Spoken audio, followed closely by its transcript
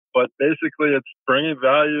But basically, it's bringing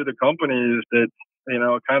value to companies that,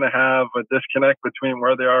 kind of have a disconnect between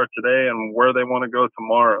where they are today and where they want to go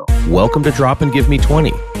tomorrow. Welcome to Drop and Give Me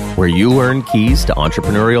 20, where you learn keys to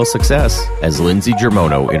entrepreneurial success as Lindsey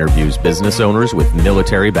interviews business owners with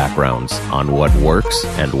military backgrounds on what works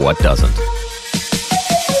and what doesn't.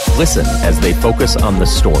 Listen as they focus on the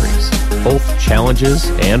stories, both challenges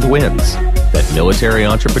and wins, that military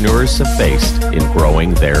entrepreneurs have faced in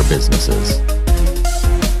growing their businesses.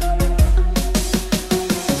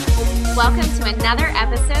 Welcome to another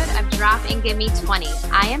episode of Drop and Give Me 20.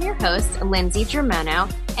 I am your host, Lindsey,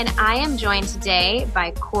 and I am joined today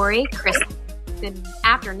by Christman. Good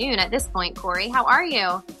afternoon at this point, Corey. How are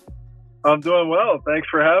you? I'm doing well. Thanks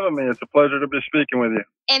for having me. It's a pleasure to be speaking with you.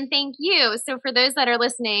 And thank you. So for those that are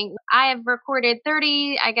listening, I have recorded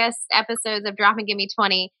 30, episodes of Drop and Give Me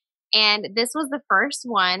 20. And this was the first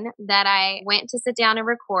one that I went to sit down and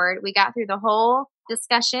record. We got through the whole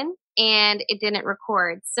discussion and it didn't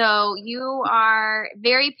record. So you are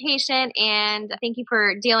very patient, and thank you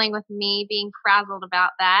for dealing with me being frazzled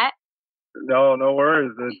about that. No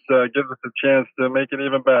worries. It gives us a chance to make it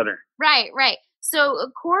even better. Right. So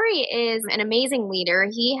Corey is an amazing leader.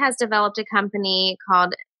 He has developed a company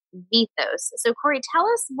called Vethos. So Corey, tell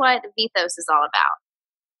us what Vethos is all about.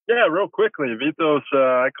 Yeah, real quickly. Vethos,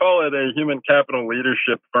 I call it a human capital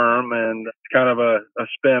leadership firm, and it's kind of a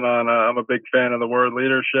spin on, I'm a big fan of the word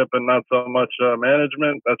leadership and not so much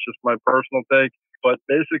management. That's just my personal take. But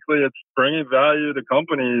basically, it's bringing value to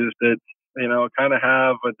companies that, kind of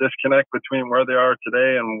have a disconnect between where they are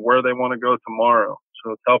today and where they want to go tomorrow.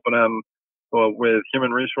 So it's helping them with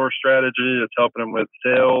human resource strategy. It's helping them with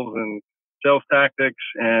sales and sales tactics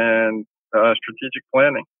and strategic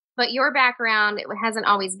planning. But your background hasn't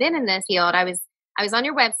always been in this field. I was on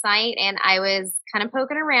your website and I was kind of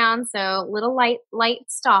poking around, so little light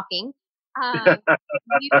stalking.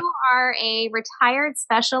 You are a retired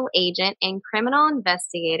special agent and criminal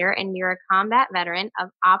investigator, and you're a combat veteran of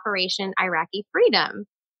Operation Iraqi Freedom.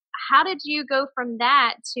 How did you go from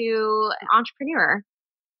that to an entrepreneur?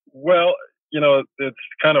 Well, it's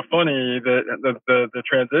kind of funny the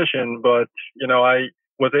transition, but I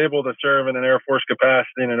was able to serve in an Air Force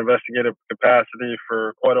capacity and an investigative capacity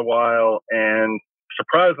for quite a while. And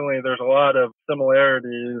surprisingly, there's a lot of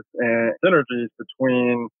similarities and synergies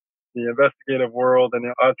between the investigative world and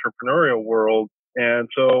the entrepreneurial world. And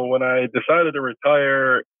so when I decided to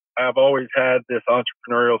retire, I've always had this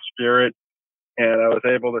entrepreneurial spirit. And I was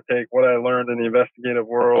able to take what I learned in the investigative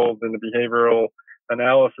world and the behavioral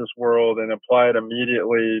analysis world and apply it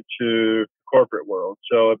immediately to corporate world.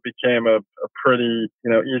 So it became a pretty,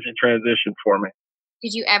 easy transition for me.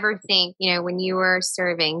 Did you ever think, when you were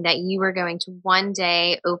serving, that you were going to one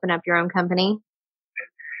day open up your own company?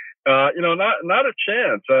 Not a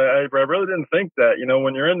chance. I really didn't think that.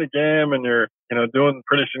 When you're in the game and you're, doing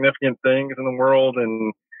pretty significant things in the world,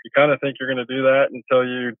 and you kind of think you're going to do that until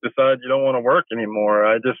you decide you don't want to work anymore.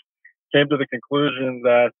 I just came to the conclusion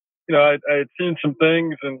that I had seen some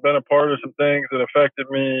things and been a part of some things that affected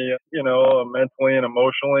me, mentally and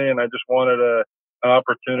emotionally. And I just wanted an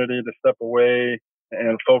opportunity to step away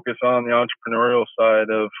and focus on the entrepreneurial side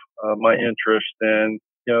of my interest. And,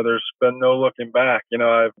 there's been no looking back.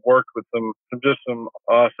 I've worked with some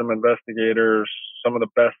awesome investigators, some of the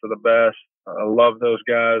best. I love those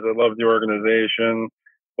guys. I love the organization,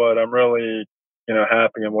 but I'm really,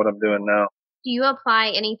 happy in what I'm doing now. Do you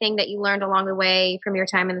apply anything that you learned along the way from your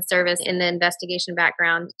time in the service in the investigation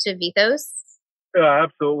background to Vethos? Yeah,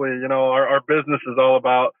 absolutely. Our business is all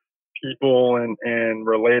about people and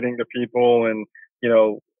relating to people and,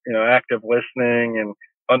 active listening and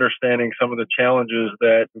understanding some of the challenges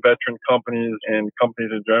that veteran companies and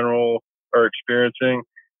companies in general are experiencing.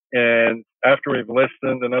 And after we've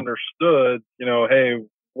listened and understood, hey,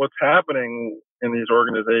 what's happening in these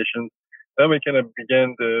organizations, then we can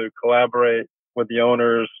begin to collaborate with the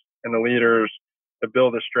owners and the leaders to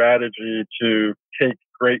build a strategy to take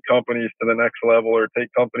great companies to the next level, or take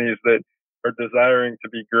companies that are desiring to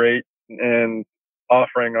be great and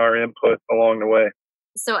offering our input along the way.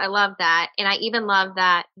 So I love that. And I even love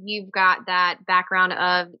that you've got that background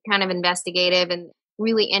of kind of investigative and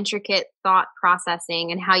really intricate thought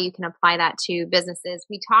processing and how you can apply that to businesses.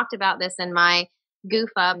 We talked about this in my goof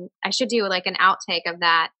up. I should do like an outtake of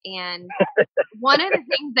that. And one of the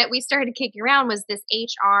things that we started kicking around was this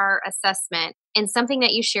HR assessment. And something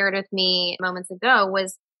that you shared with me moments ago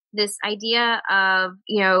was this idea of,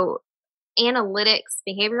 analytics,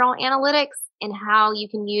 behavioral analytics, and how you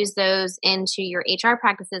can use those into your HR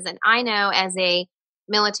practices. And I know as a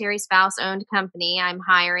military spouse-owned company, I'm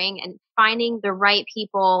hiring and finding the right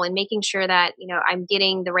people and making sure that, I'm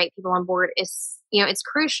getting the right people on board is it's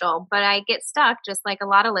crucial, but I get stuck just like a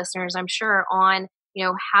lot of listeners, I'm sure, on,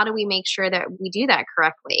 how do we make sure that we do that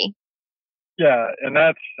correctly? Yeah, and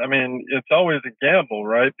it's always a gamble,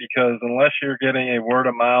 right? Because unless you're getting a word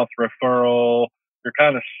of mouth referral, you're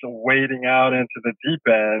kind of wading out into the deep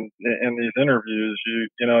end in these interviews.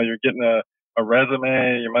 You're getting a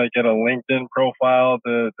resume, you might get a LinkedIn profile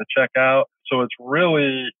to check out. So it's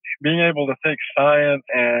really being able to take science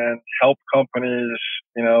and help companies,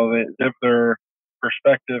 they give their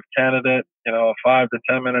prospective candidate, a 5 to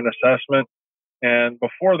 10 minute assessment. And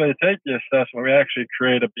before they take the assessment, we actually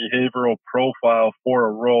create a behavioral profile for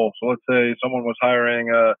a role. So let's say someone was hiring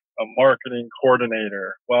a marketing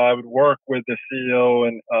coordinator. Well, I would work with the CEO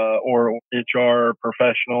and or HR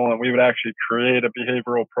professional, and we would actually create a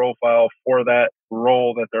behavioral profile for that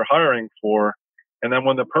role that they're hiring for. And then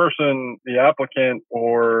when the applicant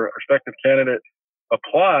or prospective candidate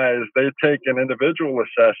applies, they take an individual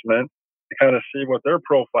assessment to kind of see what their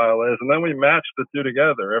profile is. And then we match the two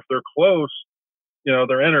together. If they're close,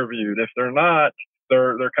 they're interviewed. If they're not,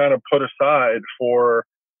 they're kind of put aside for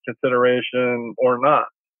consideration or not.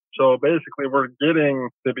 So basically, we're getting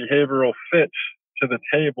the behavioral fit to the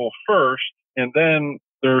table first, and then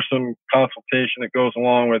there's some consultation that goes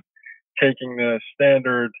along with taking the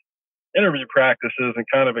standard interview practices and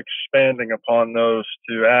kind of expanding upon those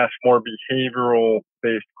to ask more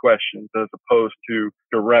behavioral-based questions as opposed to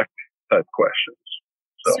direct type questions.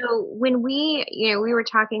 So when we were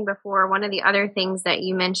talking before, one of the other things that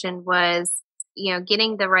you mentioned was,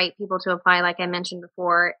 getting the right people to apply, like I mentioned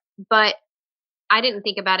before, but I didn't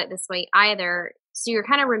think about it this way either. So you're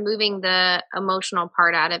kind of removing the emotional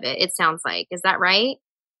part out of it, it sounds like. Is that right?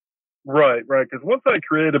 Right. Because once I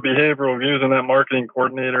create a behavioral using that marketing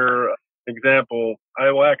coordinator example,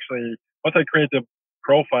 once I create the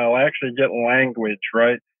profile, I actually get language,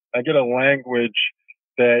 right? I get a language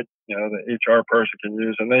that the HR person can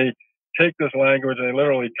use, and they take this language and they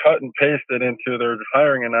literally cut and paste it into their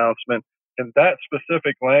hiring announcement, and that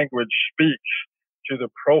specific language speaks to the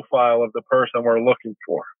profile of the person we're looking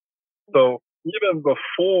for. So even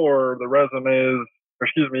before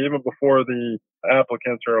even before the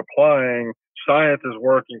applicants are applying, science is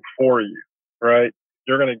working for you, right?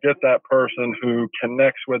 You're going to get that person who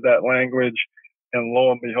connects with that language, and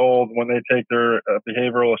lo and behold, when they take their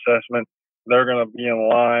behavioral assessment, they're going to be in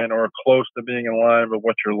line or close to being in line with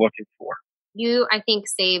what you're looking for. You, I think,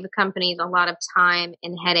 save companies a lot of time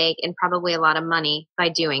and headache and probably a lot of money by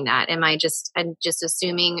doing that. I'm just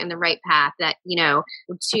assuming in the right path that,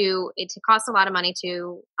 it costs a lot of money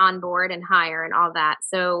to onboard and hire and all that.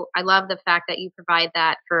 So I love the fact that you provide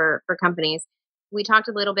that for companies. We talked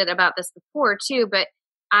a little bit about this before too, but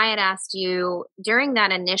I had asked you during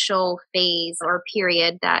that initial phase or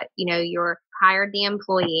period that, you're hired the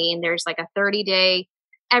employee and there's like a 30-day,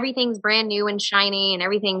 everything's brand new and shiny and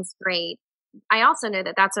everything's great. I also know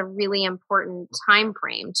that that's a really important time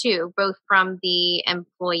frame too, both from the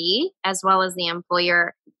employee as well as the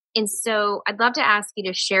employer. And so I'd love to ask you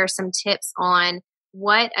to share some tips on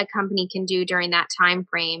what a company can do during that time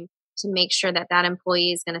frame to make sure that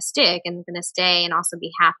employee is going to stick and going to stay and also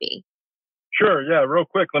be happy. Sure. Yeah. Real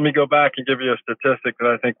quick, let me go back and give you a statistic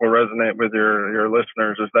that I think will resonate with your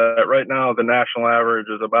listeners, is that right now the national average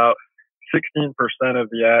is about 16% of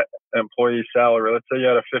the employee salary. Let's say you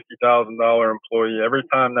had a $50,000 employee. Every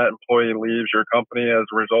time that employee leaves your company as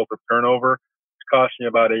a result of turnover, it's costing you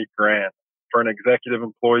about $8,000. For an executive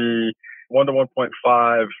employee, 1 to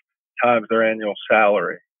 1.5 times their annual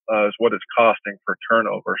salary is what it's costing for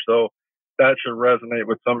turnover. So that should resonate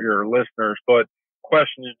with some of your listeners. But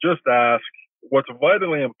question you just asked, what's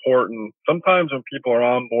vitally important, sometimes when people are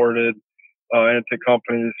onboarded into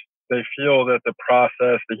companies, they feel that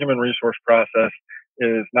the human resource process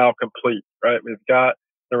is now complete, right?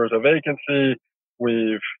 There was a vacancy,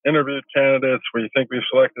 we've interviewed candidates, we think we've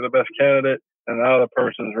selected the best candidate, and now the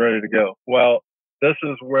person's ready to go. Well, this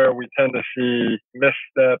is where we tend to see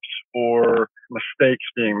missteps or mistakes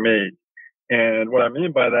being made. And what I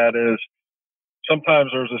mean by that is,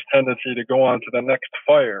 sometimes there's this tendency to go on to the next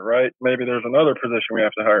fire, right? Maybe there's another position we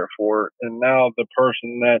have to hire for, and now the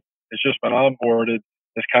person that has just been onboarded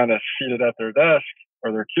is kind of seated at their desk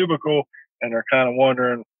or their cubicle, and they're kind of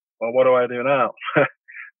wondering, well, what do I do now?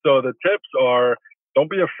 So the tips are, don't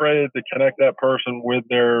be afraid to connect that person with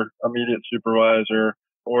their immediate supervisor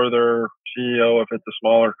or their CEO if it's a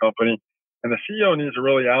smaller company. And the CEO needs to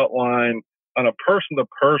really outline on a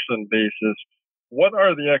person-to-person basis, what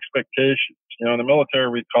are the expectations? In the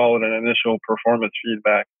military, we call it an initial performance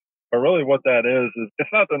feedback. But really what that is it's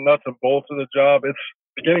not the nuts and bolts of the job. It's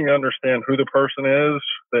beginning to understand who the person is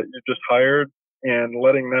that you just hired and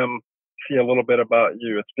letting them see a little bit about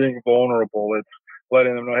you. It's being vulnerable. It's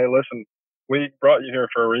letting them know, hey, listen, we brought you here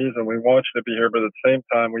for a reason. We want you to be here, but at the same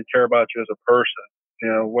time, we care about you as a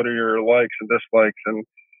person. What are your likes and dislikes? And,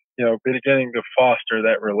 beginning to foster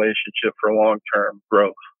that relationship for long-term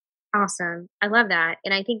growth. Awesome. I love that.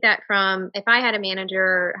 And I think that if I had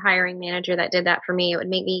a hiring manager that did that for me, it would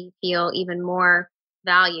make me feel even more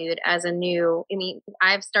valued as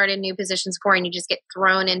I've started new positions before and you just get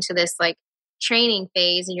thrown into this like training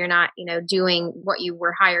phase and you're not, doing what you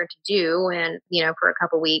were hired to do and, for a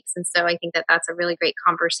couple weeks. And so I think that that's a really great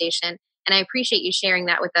conversation. And I appreciate you sharing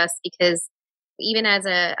that with us because even as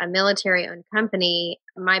a military owned company,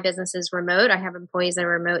 my business is remote. I have employees that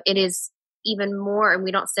are remote. It is even more, and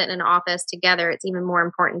we don't sit in an office together. It's even more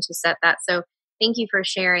important to set that. So thank you for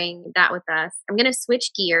sharing that with us. I'm going to switch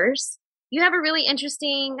gears. You have a really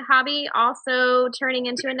interesting hobby also turning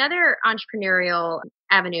into another entrepreneurial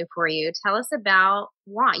avenue for you. Tell us about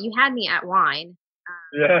wine. You had me at wine.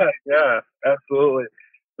 Yeah, absolutely.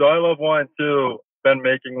 So I love wine too. Been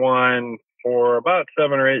making wine for about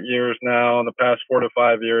 7 or 8 years now, in the past 4 to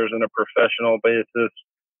 5 years on a professional basis.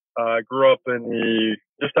 I grew up in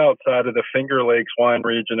just outside of the Finger Lakes wine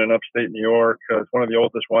region in upstate New York. It's one of the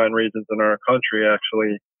oldest wine regions in our country,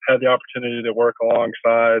 actually. Had the opportunity to work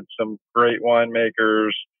alongside some great winemakers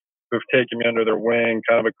who've taken me under their wing,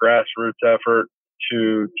 kind of a grassroots effort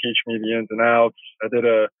to teach me the ins and outs. I did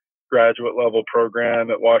a graduate level program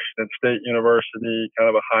at Washington State University, kind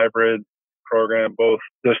of a hybrid program, both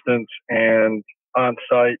distance and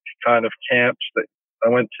on-site kind of camps that I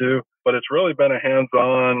went to. But it's really been a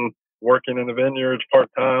hands-on, working in the vineyards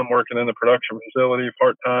part-time, working in the production facility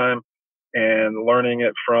part-time, and learning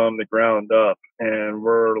it from the ground up. And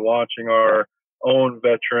we're launching our own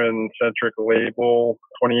veteran-centric label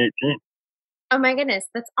 2018. Oh my goodness,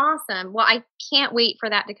 that's awesome. Well, I can't wait for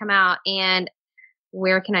that to come out. And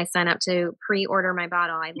where can I sign up to pre-order my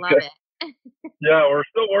bottle? I love it. Yeah, we're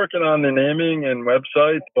still working on the naming and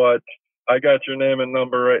website, but I got your name and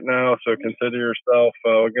number right now, so consider yourself.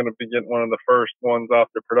 We're going to be getting one of the first ones off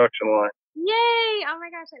the production line. Yay! Oh my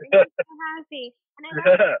gosh, that makes me so happy.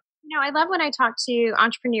 And I love when I talk to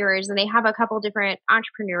entrepreneurs and they have a couple different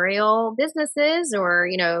entrepreneurial businesses or,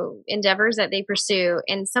 endeavors that they pursue.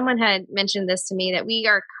 And someone had mentioned this to me that we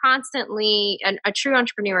are constantly, a true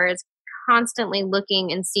entrepreneur is constantly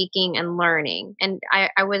looking and seeking and learning. And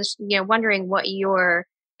I was, wondering what your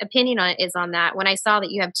opinion is on that. When I saw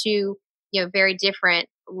that you have two, very different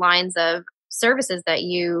lines of services that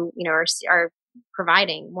you are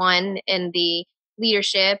providing. One in the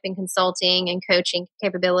leadership and consulting and coaching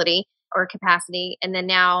capability or capacity, and then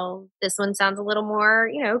now this one sounds a little more,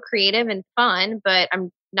 creative and fun. But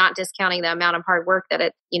I'm not discounting the amount of hard work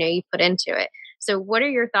that you put into it. So, what are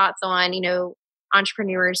your thoughts on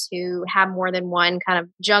entrepreneurs who have more than one, kind of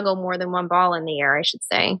juggle more than one ball in the air, I should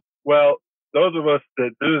say? Well, those of us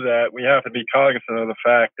that do that, we have to be cognizant of the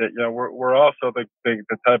fact that, we're also the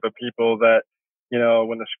type of people that,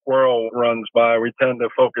 when the squirrel runs by, we tend to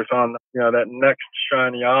focus on, that next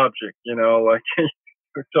shiny object,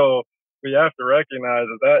 so we have to recognize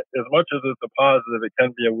that as much as it's a positive, it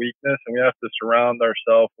can be a weakness, and we have to surround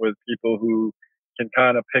ourselves with people who can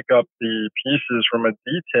kind of pick up the pieces from a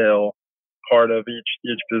detail part of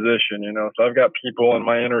each position, So I've got people in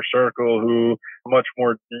my inner circle who are much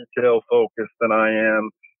more detail focused than I am.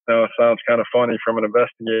 It sounds kind of funny from an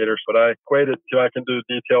investigator, but I equate it to I can do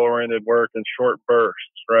detail oriented work in short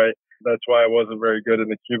bursts, right? That's why I wasn't very good in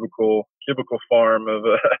the cubicle farm of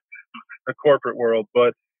the corporate world.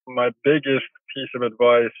 But my biggest piece of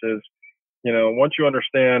advice is, once you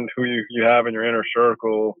understand who you have in your inner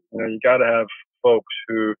circle, you got to have folks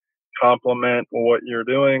who complement what you're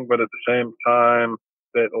doing, but at the same time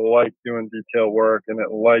that like doing detail work and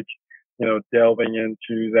that like, delving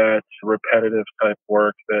into that repetitive type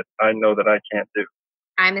work that I know that I can't do.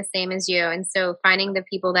 I'm the same as you. And so finding the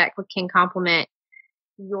people that can complement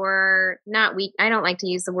your not weak, I don't like to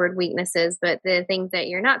use the word weaknesses, but the things that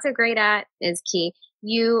you're not so great at is key.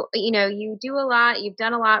 You do a lot, you've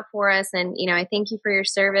done a lot for us. And, I thank you for your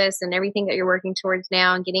service and everything that you're working towards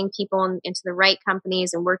now and getting people into the right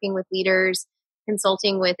companies and working with leaders,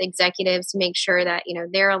 consulting with executives to make sure that,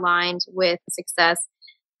 they're aligned with success.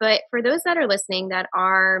 But for those that are listening that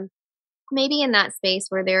are maybe in that space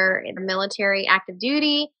where they're in a military active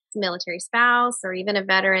duty, military spouse, or even a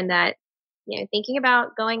veteran that, thinking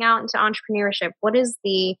about going out into entrepreneurship, what is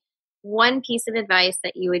the one piece of advice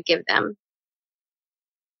that you would give them?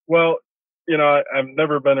 Well, I've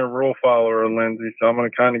never been a rule follower, Lindsey, so I'm going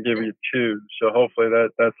to kind of give you two. So hopefully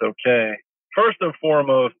that's okay. First and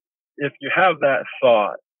foremost, if you have that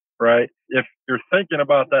thought, right? If you're thinking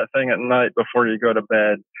about that thing at night before you go to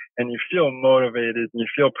bed and you feel motivated and you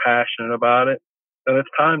feel passionate about it, then it's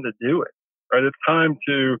time to do it, right? It's time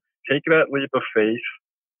to take that leap of faith.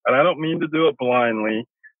 And I don't mean to do it blindly,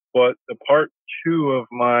 but the part 2 of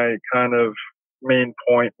my kind of main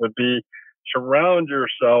point would be surround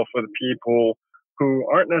yourself with people who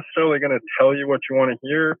aren't necessarily going to tell you what you want to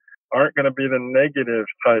hear, aren't going to be the negative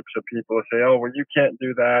types of people who say, oh, well, you can't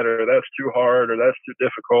do that, or that's too hard, or that's too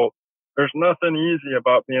difficult. There's nothing easy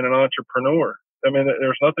about being an entrepreneur. I mean,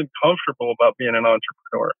 there's nothing comfortable about being an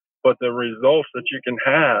entrepreneur, but the results that you can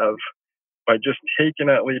have by just taking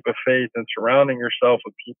that leap of faith and surrounding yourself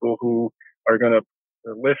with people who are going to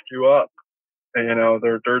lift you up, and,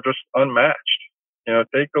 they're just unmatched.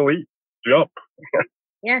 Take the leap, jump.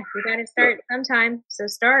 Yeah, you got to start sometime. So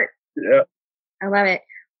start. Yeah. I love it.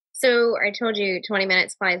 So I told you 20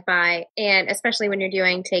 minutes flies by, and especially when you're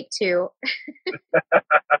doing take 2.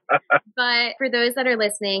 But for those that are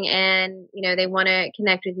listening and, they want to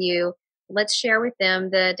connect with you, let's share with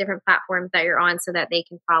them the different platforms that you're on so that they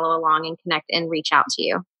can follow along and connect and reach out to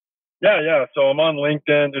you. Yeah. So I'm on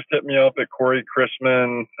LinkedIn. Just hit me up at Corey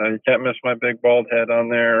Christman. You can't miss my big bald head on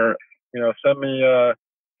there.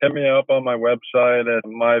 Hit me up on my website at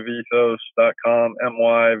myvethos.com,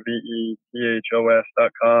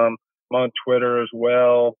 myvethos.com. I'm on Twitter as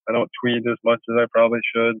well. I don't tweet as much as I probably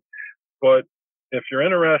should. But if you're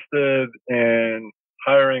interested in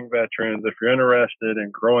hiring veterans, if you're interested in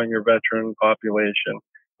growing your veteran population,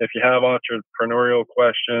 if you have entrepreneurial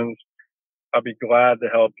questions, I'll be glad to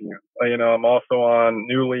help you. I'm also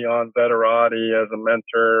newly on Veterati as a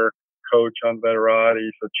mentor, coach on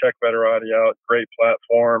Veterati. So check Veterati out. Great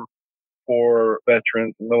platform for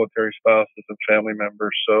veterans and military spouses and family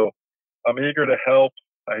members. So I'm eager to help.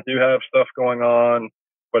 I do have stuff going on,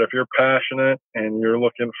 but if you're passionate and you're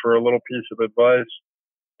looking for a little piece of advice,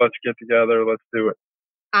 let's get together. Let's do it.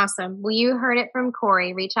 Awesome. Well, you heard it from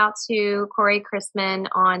Corey. Reach out to Corey Christman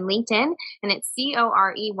on LinkedIn, and it's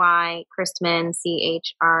Corey Christman,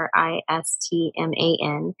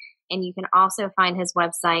 Christman. And you can also find his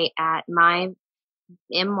website at myvethos,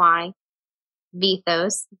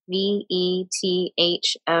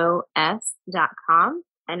 VETHOS.com.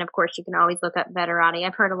 And of course, you can always look up Veterati.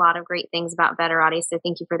 I've heard a lot of great things about Veterati, so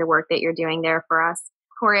thank you for the work that you're doing there for us.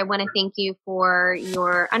 Corey, I want to thank you for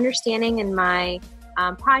your understanding in my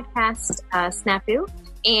podcast, Snafu,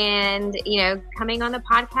 and, coming on the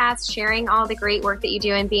podcast, sharing all the great work that you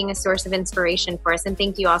do and being a source of inspiration for us. And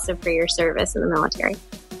thank you also for your service in the military.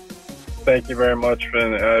 Thank you very much.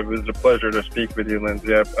 And it was a pleasure to speak with you,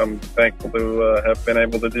 Lindsey. I'm thankful to have been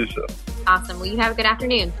able to do so. Awesome. Well, you have a good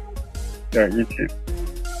afternoon. Yeah, you too.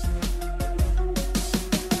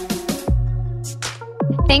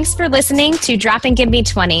 Thanks for listening to Drop and Give Me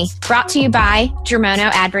 20, brought to you by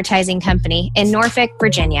Germono Advertising Company in Norfolk,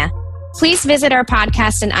 Virginia. Please visit our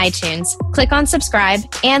podcast in iTunes, click on subscribe,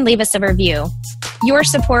 and leave us a review. Your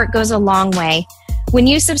support goes a long way. When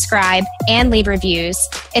you subscribe and leave reviews,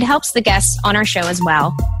 it helps the guests on our show as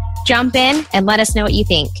well. Jump in and let us know what you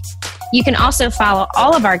think. You can also follow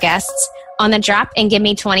all of our guests on the Drop and Give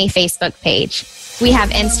Me 20 Facebook page. We have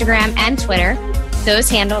Instagram and Twitter. Those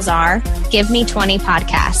handles are Give Me 20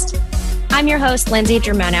 Podcast. I'm your host, Lindsey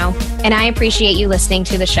Germono, and I appreciate you listening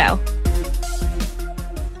to the show.